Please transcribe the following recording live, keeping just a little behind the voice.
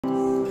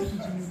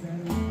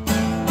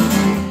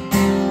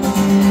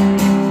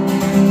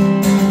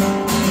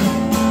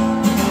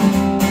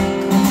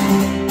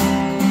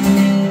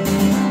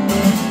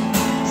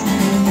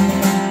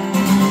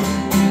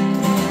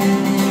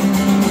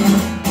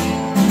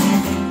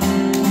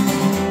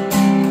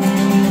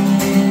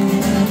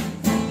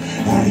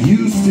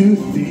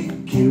used to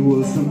think it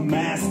was a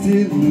mass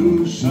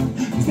delusion,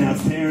 'cause now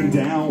it's tearing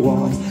down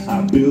walls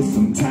I built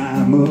some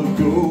time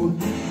ago.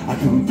 I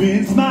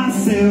convinced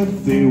myself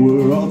they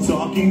were all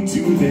talking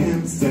to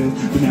themselves,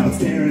 but now it's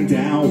tearing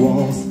down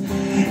walls,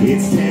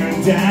 it's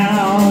tearing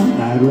down.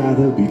 I'd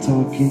rather be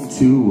talking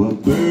to a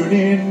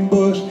burning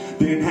bush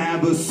than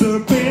have a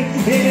serpent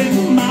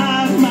in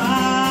my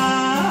mind.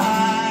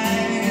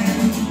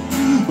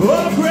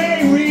 Oh,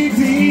 great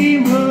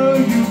Redeemer,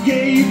 you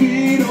gave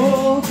it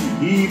all.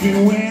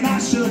 Even when I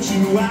shut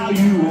you out,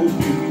 you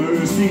opened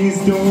mercy's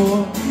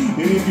door.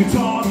 And if you're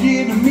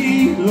talking to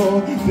me,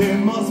 Lord, there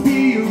must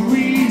be a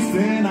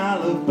reason.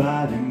 I'll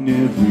abide in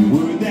every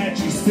word that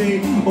you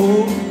say,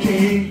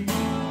 okay.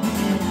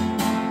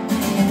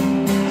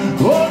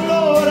 Oh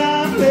Lord,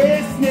 I'm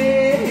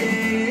listening.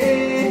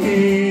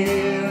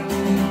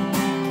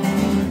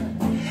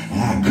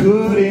 I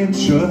couldn't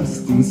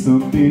trust in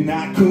something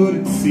I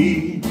couldn't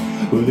see.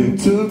 Well, it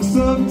took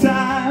some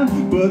time,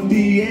 but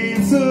the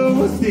answer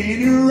was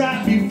standing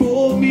right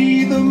before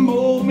me. The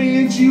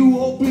moment you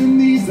opened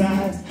these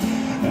eyes,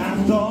 I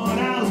thought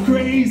I was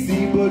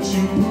crazy, but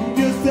you proved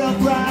yourself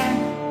right.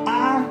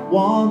 I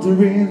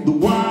wander in the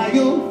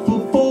wild for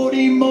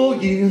 40 more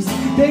years,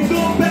 then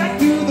go back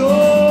to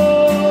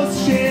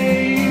those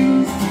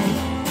chains.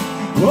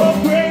 Oh,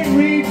 great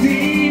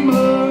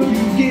Redeemer,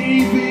 you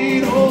gave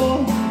it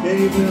all.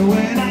 Even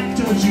when I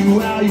touch you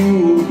out, you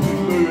open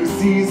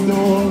mercy's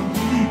door.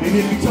 And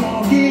if you're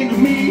talking to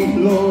me,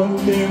 Lord,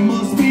 there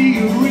must be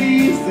a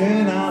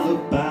reason. I'll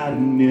abide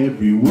in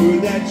every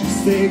word that you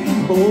say,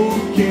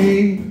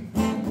 okay.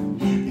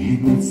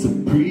 And it's a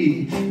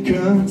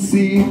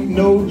preconceived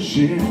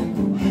notion,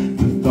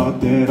 the thought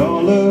that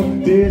all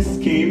of this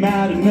came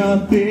out of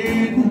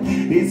nothing.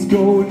 It's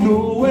going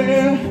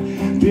nowhere,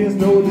 there's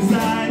no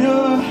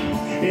designer.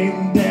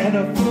 Ain't that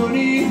a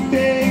funny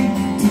thing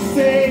to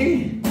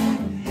say?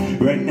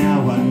 Right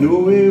now I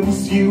know it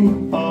was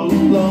you all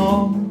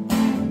along.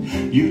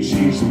 You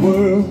changed the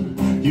world,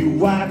 you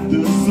wiped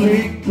the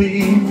slate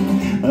clean.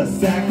 A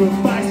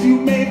sacrifice you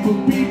made for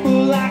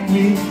people like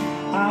me.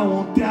 I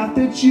won't doubt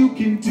that you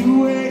can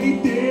do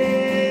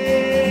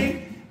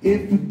anything.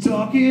 If you're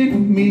talking to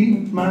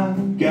me, my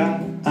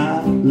God,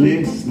 I'm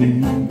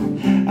listening,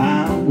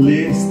 I'm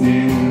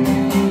listening.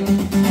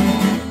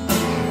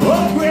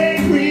 Oh,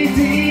 great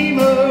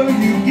Redeemer,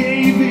 you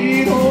gave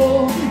it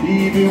all.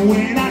 Even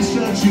when I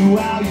shut you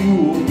out,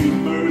 you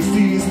opened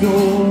mercy's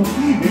door.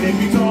 And if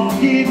you're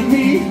talking to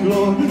me,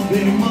 Lord,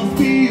 there must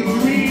be a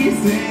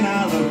reason.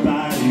 I'll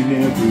abide in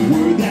every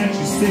word that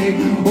you say,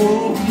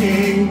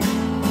 okay.